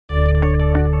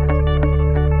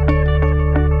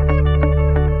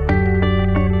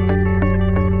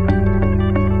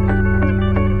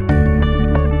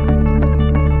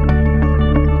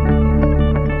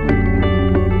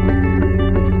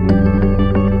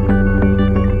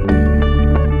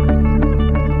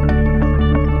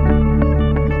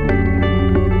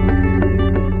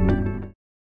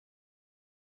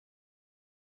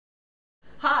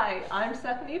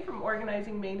from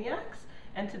Organizing Maniacs,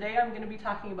 and today I'm going to be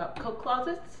talking about coat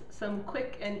closets, some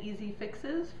quick and easy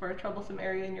fixes for a troublesome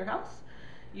area in your house.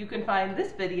 You can find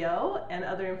this video and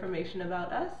other information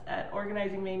about us at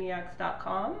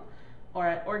organizingmaniacs.com or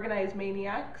at Organize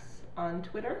Maniacs on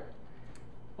Twitter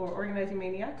or Organizing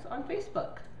Maniacs on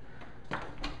Facebook. So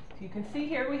you can see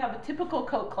here we have a typical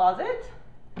coat closet,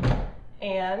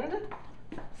 and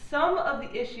some of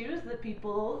the issues that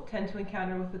people tend to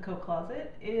encounter with the coat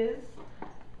closet is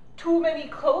too many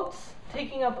coats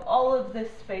taking up all of this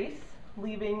space,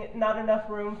 leaving not enough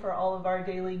room for all of our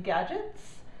daily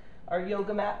gadgets, our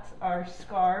yoga mats, our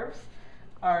scarves,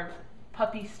 our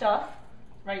puppy stuff.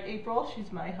 Right, April?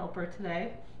 She's my helper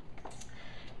today.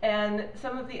 And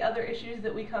some of the other issues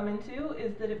that we come into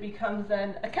is that it becomes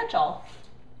then a catch-all.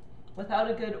 Without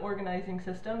a good organizing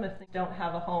system, if they don't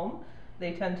have a home,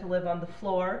 they tend to live on the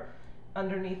floor,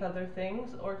 underneath other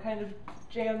things, or kind of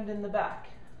jammed in the back.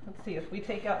 Let's see, if we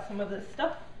take out some of this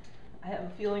stuff, I have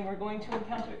a feeling we're going to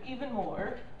encounter even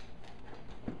more.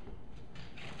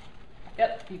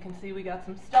 Yep, you can see we got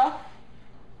some stuff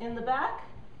in the back.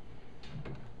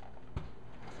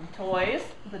 Some toys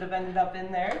that have ended up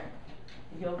in there.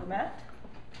 A yoga mat.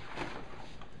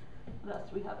 What else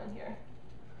do we have in here?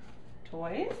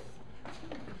 Toys.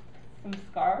 Some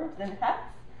scarves and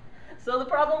hats. So the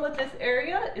problem with this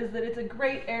area is that it's a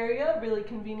great area, really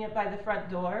convenient by the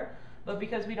front door, but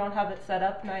because we don't have it set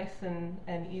up nice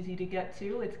and easy to get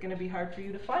to, it's going to be hard for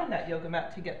you to find that yoga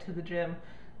mat to get to the gym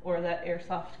or that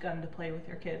airsoft gun to play with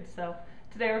your kids. So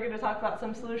today we're going to talk about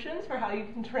some solutions for how you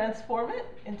can transform it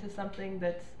into something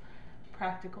that's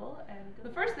practical. And the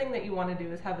first thing that you want to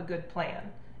do is have a good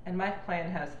plan, and my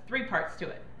plan has 3 parts to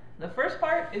it. The first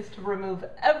part is to remove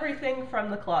everything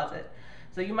from the closet.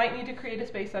 So you might need to create a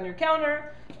space on your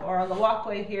counter or on the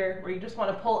walkway here where you just want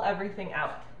to pull everything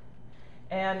out.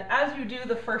 And as you do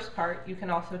the first part, you can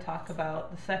also talk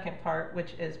about the second part,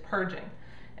 which is purging.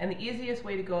 And the easiest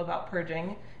way to go about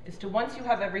purging is to, once you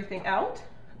have everything out,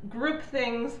 group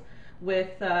things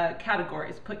with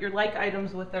categories. Put your like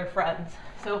items with their friends.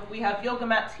 So if we have yoga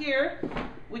mats here,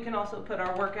 we can also put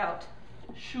our workout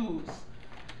shoes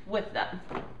with them.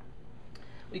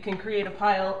 We can create a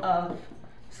pile of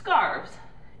scarves,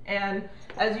 and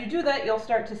as you do that, you'll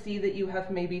start to see that you have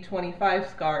maybe 25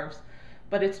 scarves,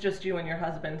 but it's just you and your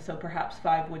husband, so perhaps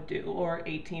 5 would do, or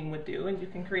 18 would do, and you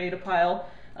can create a pile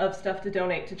of stuff to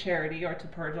donate to charity or to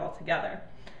purge altogether.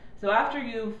 So after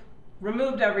you've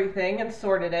removed everything and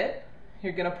sorted it,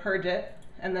 you're going to purge it,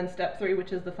 and then step 3,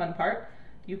 which is the fun part,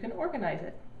 you can organize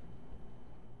it.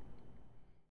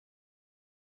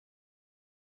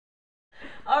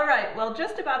 All right, well,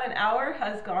 just about an hour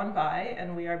has gone by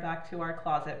and we are back to our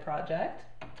closet project.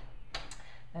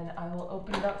 And I will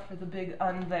open it up for the big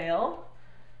unveil.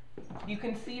 You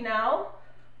can see now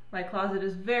my closet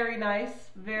is very nice,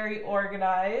 very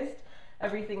organized.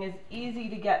 Everything is easy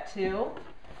to get to.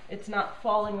 It's not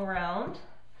falling around.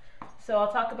 So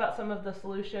I'll talk about some of the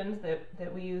solutions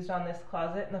that we used on this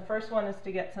closet. And the first one is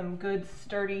to get some good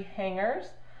sturdy hangers.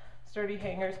 Sturdy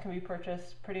hangers can be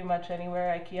purchased pretty much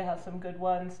anywhere. IKEA has some good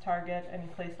ones, Target, any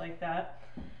place like that.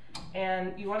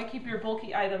 And you want to keep your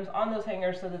bulky items on those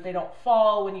hangers so that they don't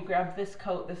fall. When you grab this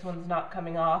coat, this one's not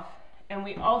coming off. And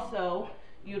we also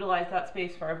utilize that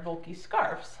space for our bulky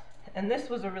scarves. And this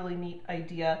was a really neat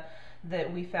idea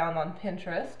that we found on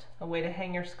Pinterest, a way to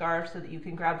hang your scarves so that you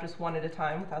can grab just one at a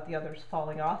time without the others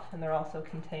falling off, and they're also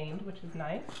contained, which is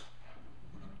nice.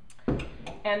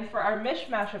 And for our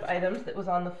mishmash of items that was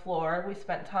on the floor, we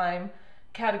spent time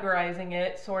categorizing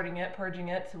it, sorting it, purging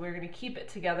it, so we're going to keep it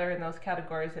together in those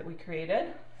categories that we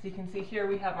created. So you can see here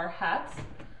we have our hats.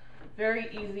 Very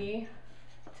easy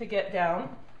to get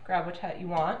down. Grab which hat you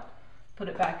want, put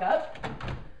it back up.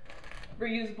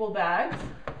 Reusable bags,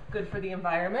 good for the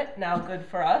environment, now good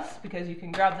for us because you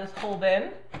can grab this whole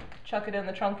bin, chuck it in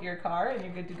the trunk of your car, and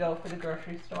you're good to go for the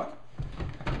grocery store.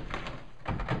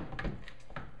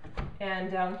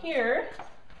 And down here,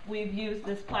 we've used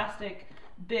this plastic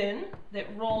bin that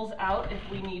rolls out if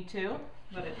we need to,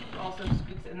 but it also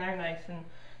scoots in there nice and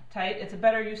tight. It's a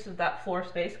better use of that floor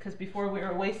space because before we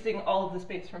were wasting all of the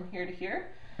space from here to here.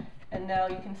 And now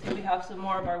you can see we have some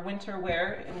more of our winter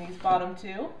wear in these bottom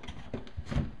 2.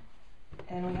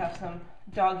 And we have some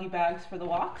doggy bags for the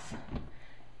walks.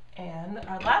 And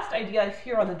our last idea is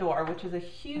here on the door, which is a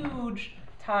huge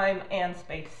time and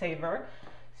space saver.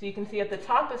 So you can see at the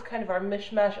top is kind of our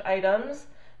mishmash items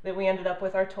that we ended up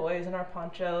with, our toys and our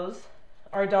ponchos.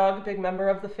 Our dog, big member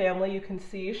of the family, you can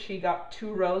see she got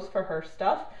 2 rows for her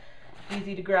stuff.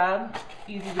 Easy to grab,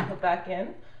 easy to put back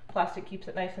in. Plastic keeps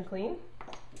it nice and clean.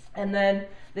 And then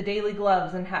the daily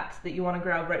gloves and hats that you want to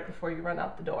grab right before you run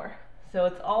out the door. So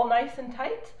it's all nice and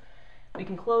tight. We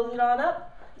can close it on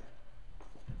up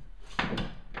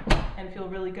and feel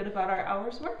really good about our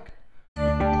hour's work.